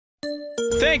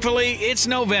Thankfully, it's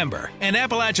November, and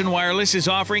Appalachian Wireless is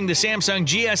offering the Samsung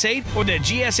GS8 or the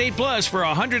GS8 Plus for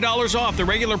 $100 off the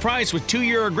regular price with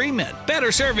 2-year agreement.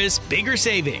 Better service, bigger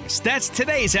savings. That's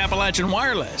today's Appalachian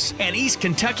Wireless, an East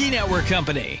Kentucky network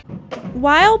company.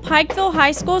 While Pikeville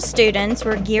High School students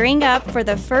were gearing up for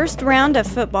the first round of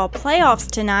football playoffs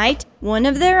tonight, one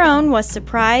of their own was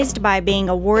surprised by being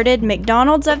awarded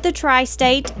McDonald's of the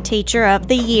Tri-State Teacher of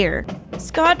the Year.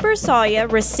 Scott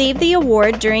Bersalia received the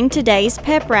award during today's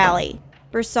pep rally.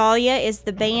 Bersalia is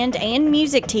the band and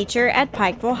music teacher at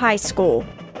Pikeville High School.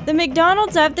 The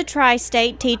McDonald's of the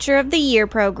Tri-State Teacher of the Year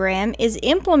program is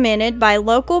implemented by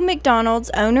local McDonald's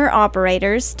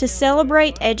owner-operators to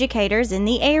celebrate educators in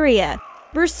the area.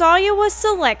 Bersalia was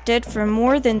selected from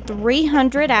more than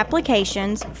 300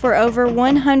 applications for over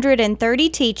 130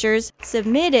 teachers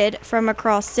submitted from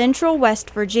across central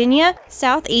West Virginia,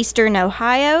 southeastern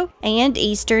Ohio, and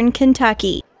eastern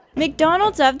Kentucky.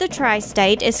 McDonald's of the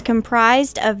Tri-State is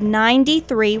comprised of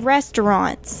 93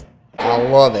 restaurants. I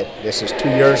love it. This is 2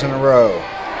 years in a row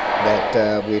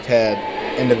that we've had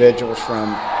individuals from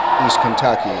East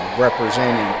Kentucky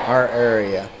representing our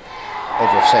area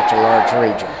over such a large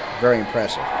region. Very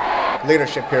impressive.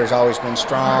 Leadership here has always been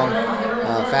strong,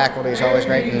 faculty is always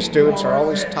great, and the students are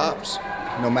always tops.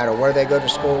 No matter where they go to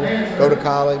school, go to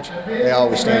college, they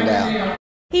always stand out.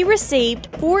 He received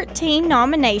 14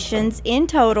 nominations in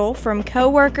total from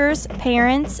coworkers,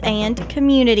 parents, and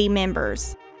community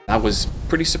members. I was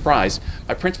pretty surprised.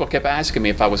 My principal kept asking me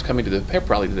if I was coming to the pep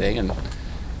rally today, and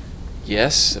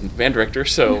yes, I'm band director,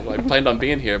 so I planned on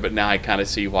being here, but now I kind of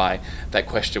see why that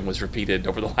question was repeated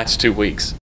over the last 2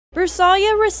 weeks.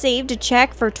 Bersalia received a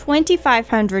check for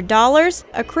 $2,500,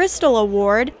 a Crystal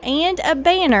Award, and a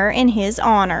banner in his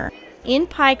honor. In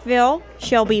Pikeville,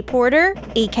 Shelby Porter,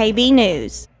 EKB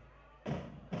News.